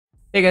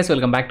Hey guys,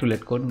 welcome back to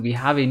LetCode. We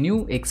have a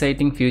new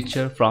exciting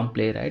feature from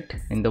Playwright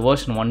in the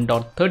version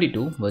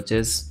 1.32, which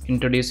is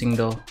introducing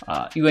the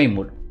UI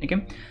mode.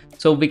 Okay,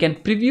 so we can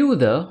preview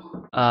the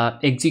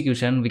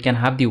execution. We can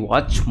have the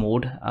watch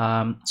mode.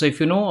 So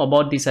if you know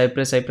about the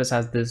Cypress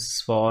has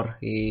this for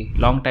a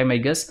long time, I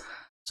guess.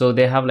 So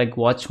they have like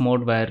watch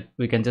mode where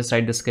we can just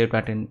write the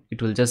script and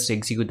it will just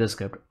execute the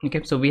script.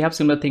 Okay, so we have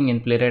similar thing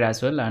in Playwright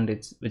as well, and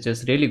which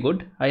is really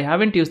good. I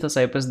haven't used the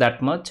Cypress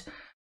that much,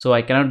 so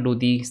I cannot do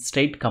the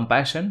straight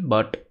comparison,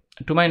 but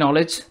to my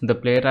knowledge the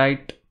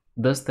Playwright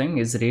this thing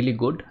is really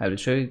good. I will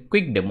show you a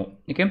quick demo.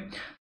 Okay,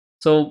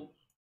 so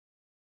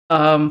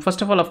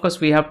first of all, of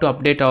course, we have to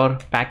update our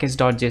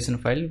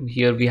package.json file.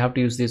 Here we have to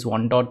use this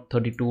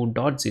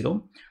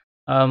 1.32.0.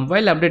 While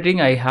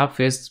updating, I have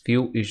faced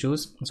few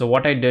issues. So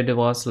what I did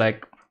was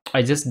like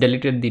I just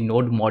deleted the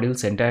node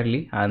modules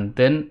entirely and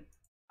then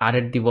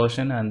added the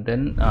version, and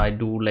then I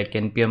do like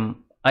npm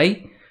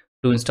I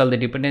to install the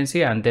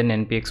dependency, and then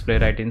npx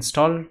playwright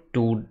install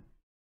to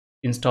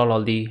install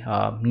all the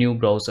new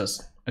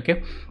browsers.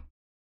 Okay,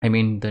 I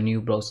mean the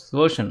new browser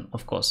version,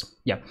 of course.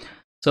 Yeah,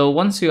 so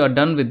once you are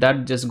done with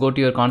that, just go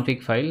to your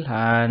config file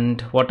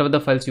and whatever the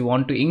files you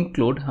want to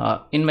include.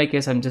 In my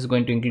case, I'm just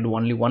going to include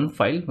only one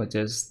file, which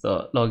is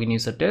the login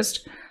user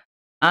test,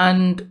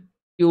 and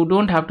you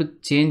don't have to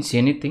change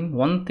anything.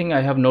 One thing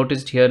I have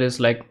noticed here is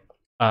like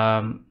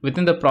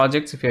within the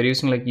projects, if you're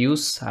using like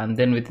use, and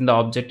then within the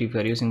object, if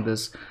you're using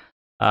this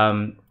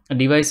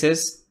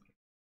devices,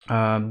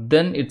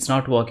 then it's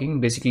not working.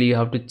 Basically you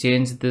have to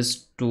change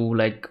this to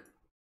like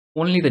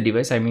only the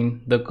device. I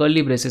mean the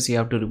curly braces you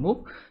have to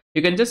remove.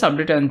 You can just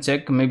update and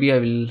check. Maybe I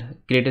will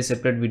create a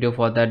separate video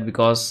for that,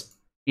 because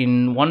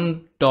in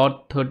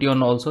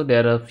 1.31 also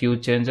there are a few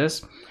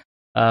changes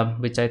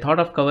which I thought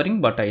of covering,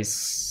 but I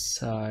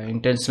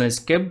intentionally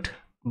skipped.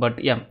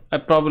 But yeah, I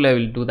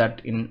will do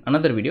that in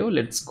another video.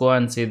 Let's go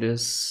and see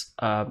this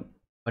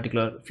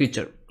particular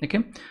feature.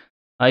 Okay,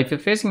 if you're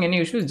facing any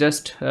issues,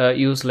 just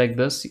use like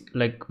this,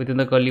 like within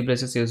the curly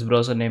braces, use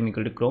browser name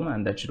equal to Chrome,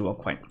 and that should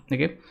work fine.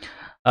 Okay,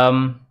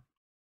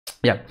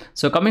 yeah,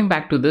 so coming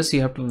back to this,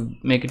 you have to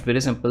make it very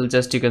simple.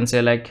 Just you can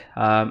say like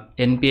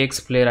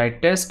npx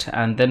playwright test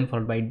and then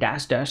followed by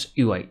 --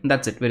 UI.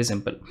 That's it, very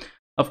simple.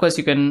 Of course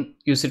you can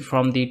use it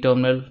from the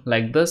terminal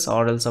like this,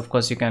 or else of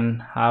course you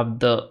can have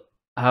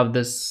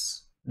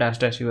this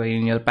 -- UI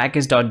in your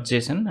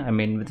package.json, I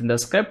mean within the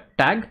script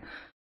tag,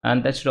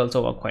 and that should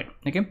also work fine.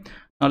 Okay,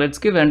 now let's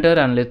give enter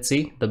and let's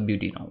see the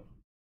beauty now.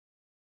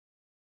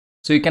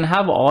 So you can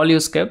have all your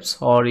scripts,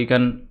 or you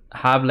can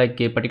have like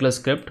a particular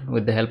script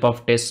with the help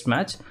of test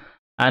match.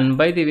 And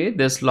by the way,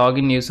 this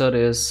login user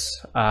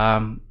is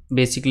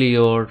basically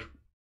your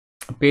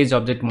page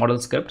object model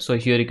script. So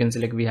here you can see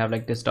like we have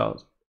like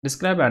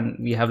test.describe and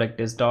we have like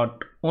test.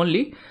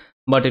 only,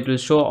 but it will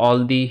show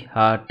all the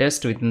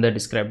test within the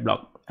describe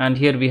block. And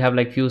here we have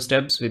like few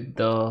steps with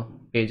the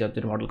page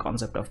object model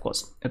concept, of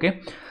course.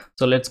 Okay,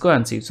 so let's go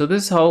and see. So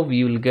this is how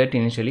we will get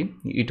initially.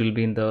 It will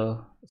be in the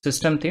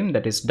system theme,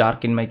 that is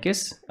dark in my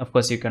case. Of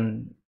course you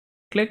can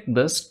click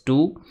this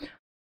to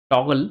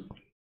toggle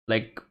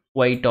like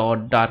white or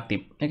dark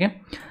theme.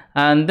 Okay,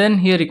 and then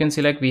here you can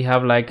see like we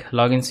have like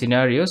login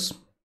scenarios.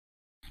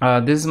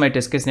 This is my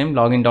test case name,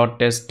 login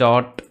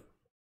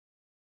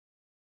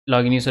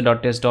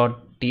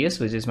user.test.ts,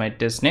 which is my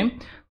test name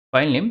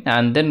file name,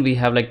 and then we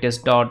have like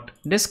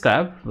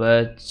test.describe,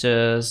 which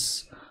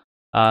is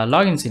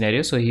login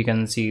scenario. So you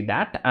can see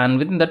that, and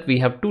within that we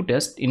have two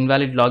tests,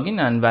 invalid login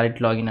and valid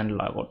login and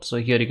logout. So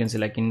here you can see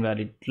like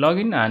invalid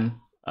login and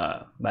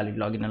valid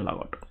login and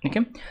logout.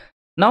 Okay,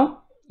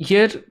 now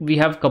here we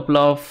have a couple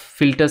of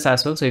filters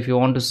as well. So if you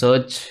want to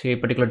search a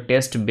particular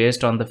test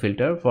based on the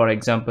filter, for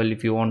example,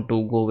 if you want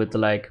to go with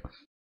like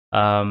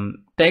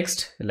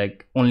text,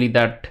 like only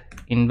that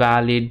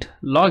invalid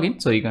login,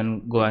 so you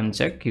can go and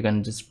check. You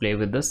can just play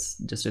with this,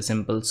 just a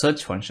simple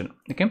search function.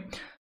 Okay,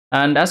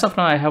 and as of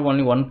now I have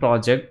only one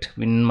project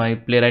in my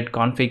playwright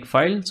config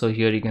file. So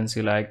here you can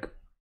see like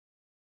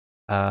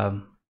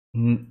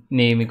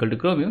name equal to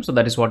Chromium, so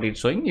that is what it's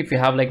showing. If you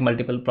have like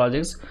multiple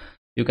projects,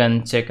 you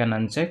can check and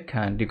uncheck,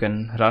 and you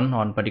can run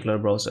on particular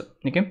browser.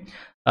 Okay,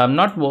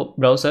 not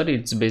browser,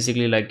 it's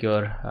basically like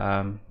your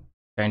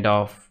kind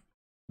of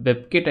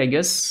WebKit, I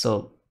guess.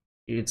 So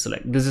it's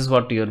like this is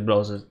what your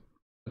browser.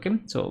 Okay,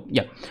 so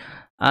yeah,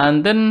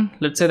 and then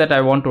let's say that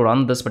I want to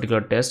run this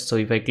particular test. So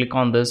if I click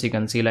on this, you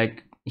can see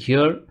like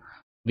here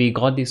we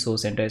got the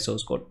entire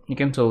source code.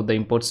 Okay, so the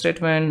import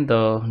statement,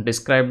 the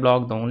describe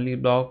block, the only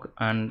block,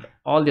 and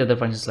all the other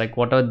functions, like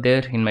what are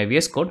there in my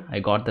VS code, I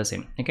got the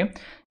same. Okay,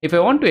 if I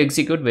want to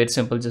execute, very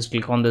simple, just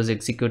click on this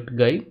execute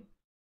guy,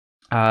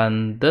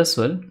 and this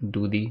will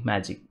do the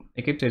magic.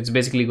 Okay, so it's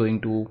basically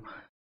going to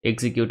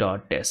execute our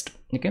test.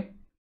 Okay,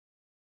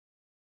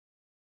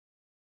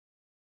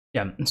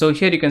 yeah, so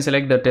here you can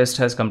select the test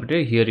has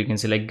completed. Here you can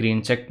select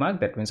green check mark,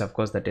 that means of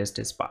course the test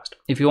is passed.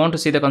 If you want to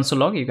see the console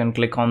log, you can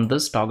click on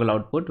this toggle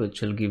output, which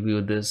will give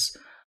you this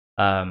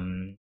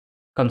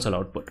console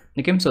output.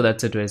 Okay, so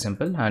that's it, very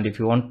simple. And if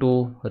you want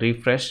to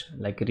refresh,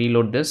 like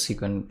reload this, you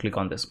can click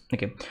on this.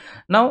 Okay,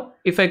 now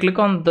if I click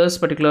on this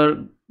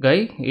particular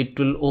guy, it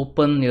will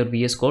open your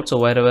VS Code. So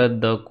wherever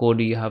the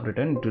code you have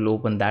written, it will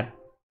open that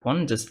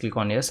one. Just click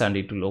on yes and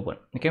it will open.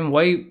 Okay,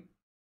 why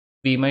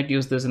we might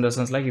use this in the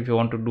sense like if you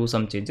want to do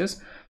some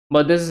changes,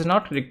 but this is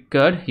not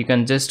required. You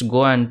can just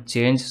go and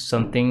change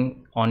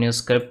something on your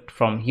script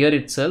from here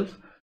itself,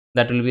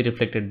 that will be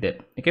reflected there.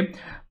 Okay,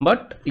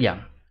 but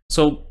yeah,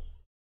 so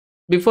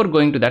before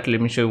going to that,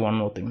 let me show you one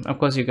more thing. Of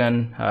course you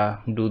can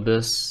do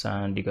this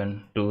and you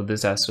can do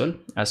this as well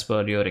as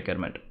per your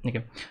requirement.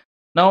 Okay,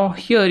 now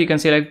here you can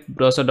see like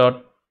browser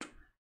dot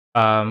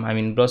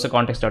browser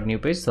context dot new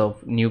page. So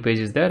new page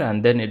is there,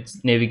 and then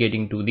it's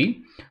navigating to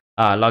the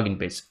login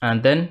page,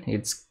 and then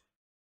it's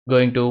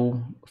going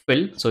to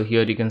fill. So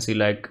here you can see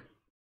like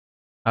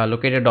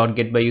located dot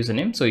get by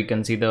username. So you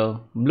can see the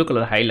blue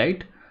color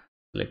highlight.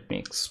 Let me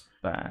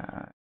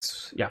expand.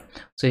 Yeah,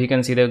 so you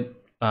can see the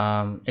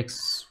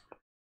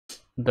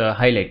the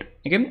highlight.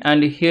 Okay,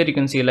 and here you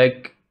can see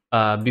like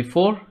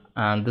before,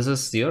 and this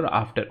is your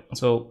after.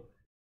 So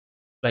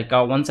like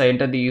once I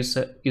enter the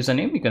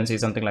username, you can see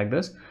something like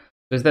this.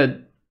 This is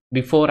the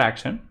before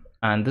action,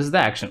 and this is the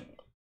action.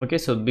 Okay,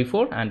 so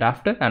before and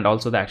after, and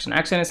also the action.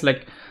 Action is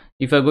like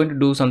if you're going to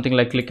do something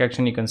like click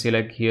action, you can see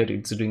like here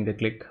it's doing the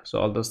click. So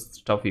all this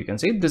stuff you can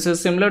see. This is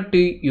similar to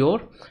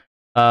your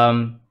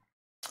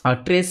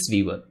trace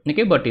viewer.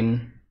 Okay, but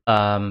in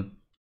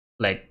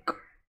like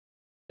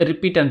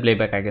repeat and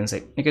playback, I can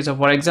say. Okay, so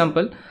for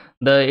example,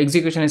 the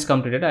execution is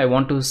completed. I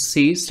want to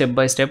see step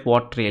by step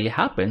what really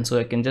happened. So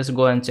I can just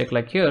go and check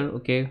like here.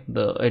 Okay,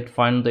 it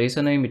found the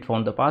username, it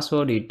found the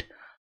password, it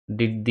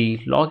did the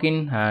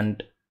login,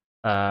 and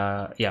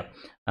yeah,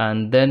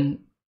 and then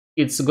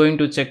it's going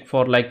to check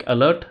for like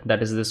alert,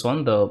 that is this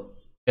one, the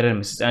error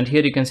message. And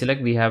here you can see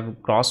like we have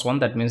cross one,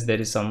 that means there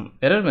is some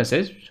error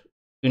message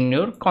in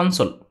your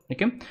console.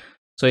 Okay,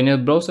 so in your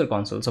browser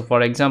console. So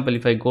for example,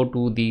 if I go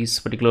to this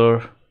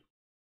particular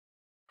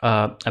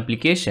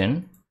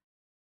application,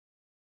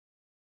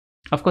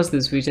 of course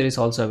this feature is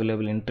also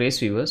available in trace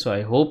viewer, so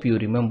I hope you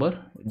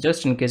remember.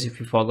 Just in case if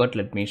you forgot,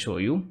 let me show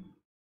you.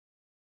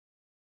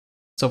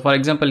 So for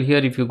example, here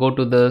if you go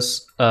to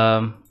this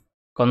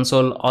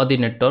console or the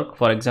network,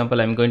 for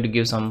example, I'm going to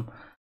give some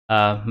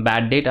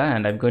bad data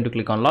and I'm going to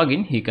click on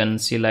login. You can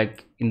see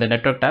like in the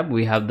network tab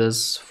we have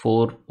this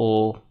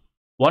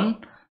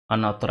 401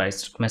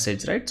 unauthorized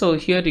message, right? So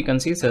here you can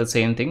see it's the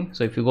same thing.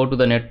 So if you go to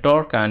the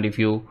network and if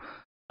you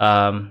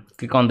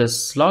click on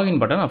this login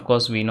button, of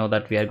course we know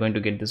that we are going to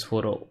get this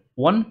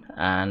 401,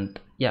 and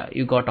yeah,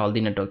 you got all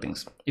the network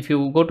things. If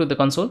you go to the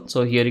console,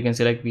 so here you can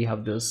see like we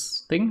have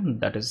this thing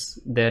that is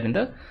there in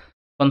the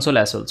console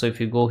as well. So if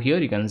you go here,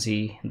 you can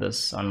see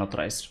this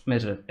unauthorized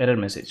error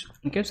message.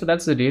 Okay, so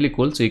that's really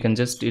cool. So you can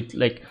just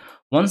like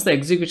once the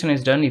execution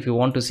is done, if you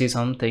want to see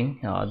something,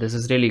 this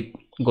is really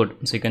good.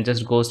 So you can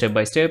just go step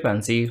by step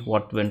and see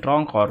what went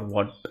wrong or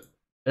what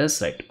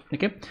is right.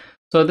 Okay,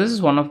 so this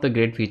is one of the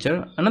great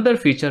feature. Another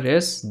feature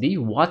is the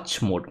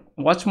watch mode.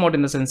 Watch mode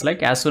in the sense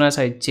like as soon as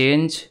I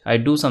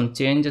do some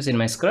changes in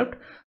my script,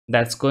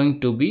 that's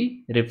going to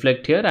be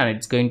reflect here and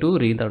it's going to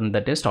rerun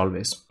the test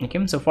always.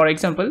 Okay, so for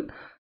example,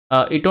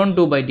 it won't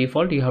do by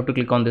default. You have to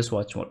click on this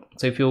watch mode.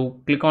 So if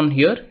you click on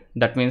here,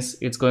 that means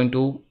it's going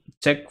to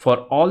check for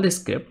all the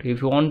script.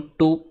 If you want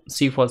to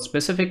see for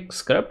specific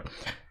script,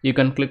 you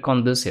can click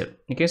on this here.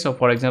 Okay, so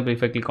for example,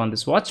 if I click on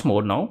this watch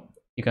mode now,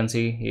 you can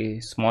see a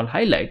small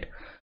highlight.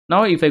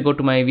 Now if I go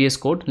to my VS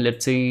Code,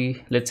 let's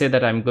say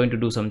that I'm going to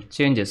do some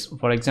changes.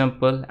 For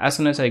example, as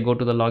soon as I go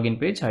to the login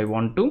page, I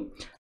want to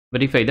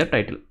verify the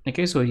title.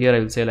 Okay, so here I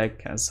will say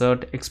like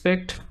assert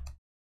expect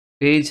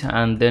page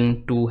and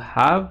then to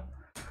have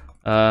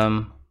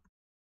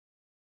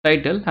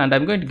title, and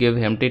I'm going to give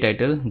empty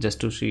title just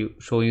to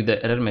show you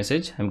the error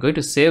message. I'm going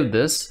to save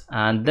this,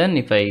 and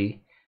then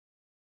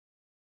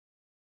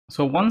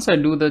so once I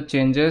do the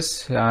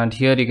changes, and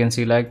here you can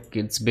see like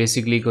it's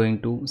basically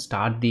going to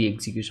start the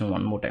execution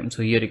one more time.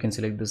 So here you can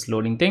select this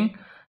loading thing,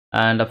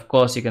 and of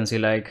course you can see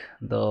like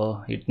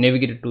it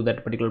navigated to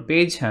that particular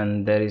page,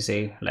 and there is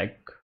a like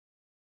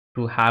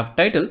to have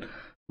title,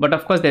 but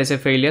of course there's a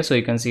failure. So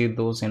you can see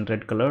those in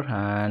red color,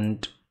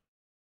 and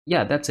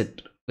yeah, that's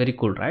it. Very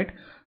cool, right?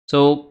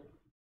 So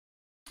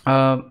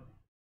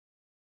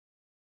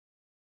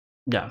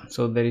yeah,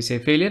 so there is a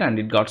failure and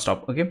it got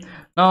stopped. Okay,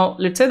 now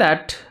let's say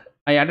that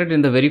I added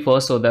in the very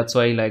first, so that's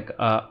why like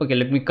okay,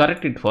 let me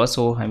correct it first.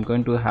 So I'm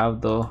going to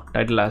have the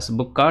title as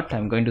book cart.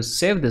 I'm going to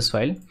save this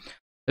file.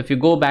 If you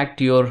go back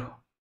to your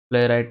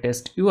Playwright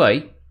test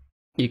UI,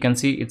 you can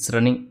see it's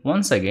running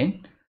once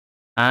again,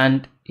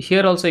 and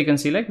here also you can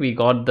see like we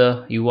got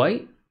the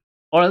UI,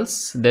 or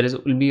else there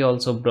will be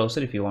also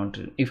browser. If you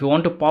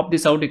want to pop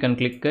this out, you can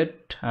click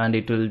it and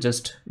it will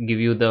just give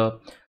you the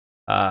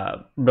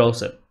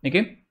browser.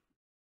 Okay,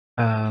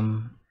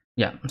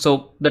 yeah,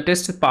 so the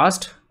test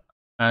passed,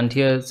 and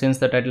here since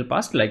the title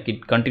passed, like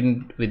it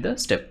continued with the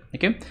step.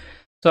 Okay,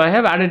 So I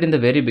have added in the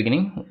very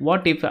beginning.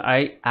 What if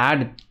I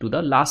add to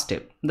the last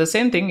step? The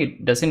same thing,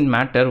 it doesn't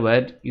matter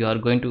where you are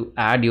going to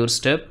add your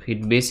step.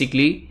 It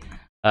basically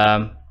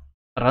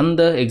run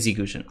the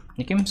execution.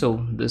 Okay,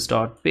 so this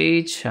dot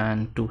page,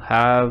 and to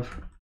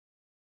have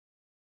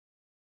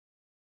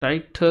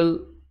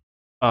title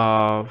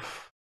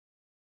of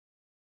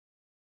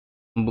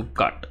book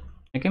cut.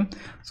 Okay,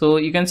 so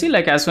you can see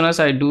like as soon as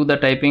I do the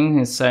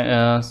typing,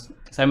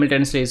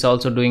 simultaneously it's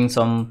also doing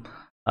some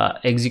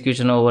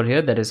execution over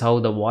here. That is how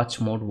the watch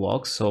mode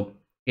works. So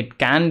it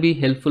can be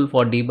helpful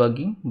for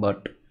debugging,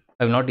 but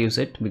I will not use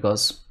it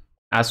because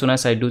as soon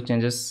as I do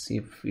changes,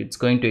 if it's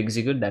going to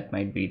execute, that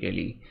might be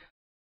really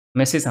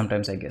messy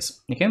sometimes, I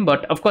guess. Okay,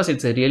 but of course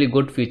it's a really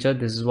good feature.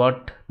 This is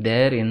what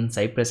there in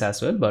Cypress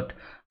as well, but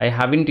I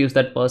haven't used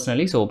that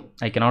personally, so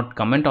I cannot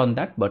comment on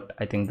that, but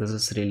I think this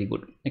is really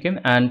good. Okay,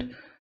 and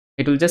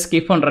it will just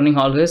keep on running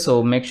always,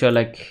 so make sure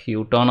like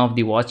you turn off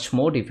the watch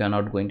mode if you're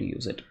not going to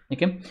use it.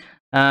 Okay,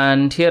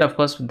 and here of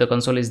course the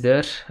console is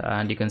there,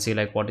 and you can see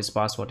like what is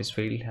passed, what is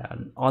failed,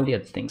 and all the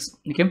other things.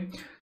 Okay,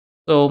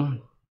 so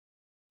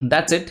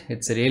that's it.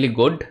 It's really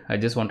good. I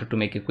just wanted to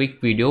make a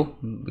quick video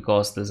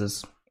because this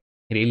is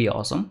really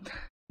awesome.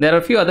 There are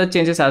a few other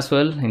changes as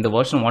well in the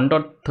version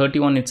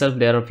 1.31 itself.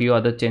 There are a few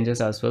other changes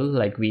as well,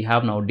 like we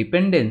have now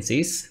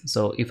dependencies.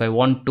 So if I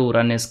want to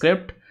run a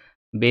script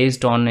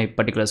based on a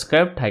particular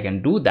script, I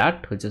can do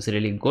that, which is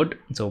really good.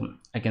 So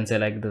I can say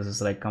like this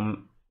is like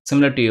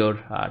similar to your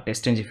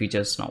TestNG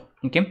features now.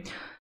 Okay,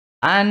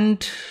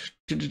 and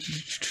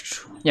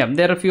yeah,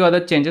 there are a few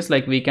other changes,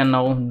 like we can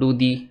now do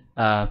the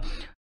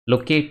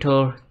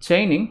locator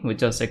chaining,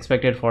 which was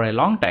expected for a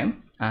long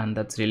time, and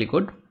that's really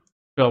good.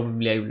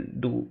 Probably I will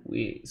do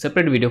a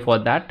separate video for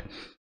that.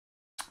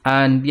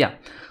 And yeah,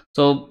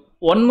 so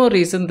one more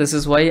reason, this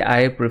is why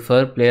I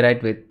prefer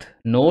Playwright with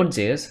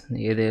Node.js.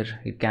 Either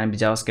it can be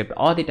JavaScript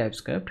or the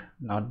TypeScript,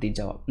 not the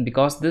Java,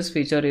 because this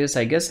feature is,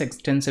 I guess,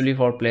 extensively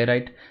for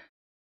Playwright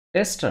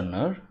test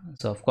runner.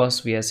 So of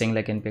course we are saying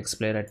like npx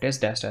playwright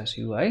test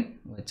 --ui,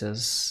 which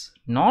is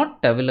not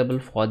available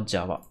for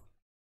Java.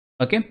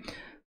 Okay,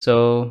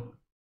 so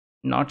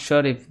not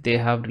sure if they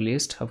have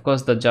released. Of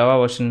course the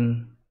Java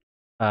version,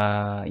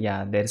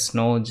 yeah, there's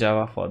no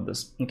Java for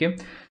this. Okay,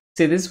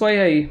 see, this is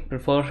why I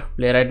prefer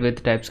Playwright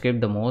with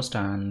TypeScript the most,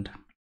 and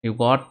you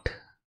got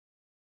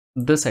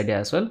this idea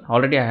as well.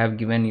 Already I have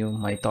given you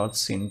my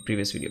thoughts in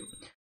previous video.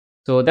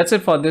 So that's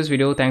it for this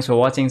video. Thanks for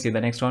watching. See you in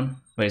the next one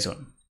very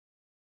soon.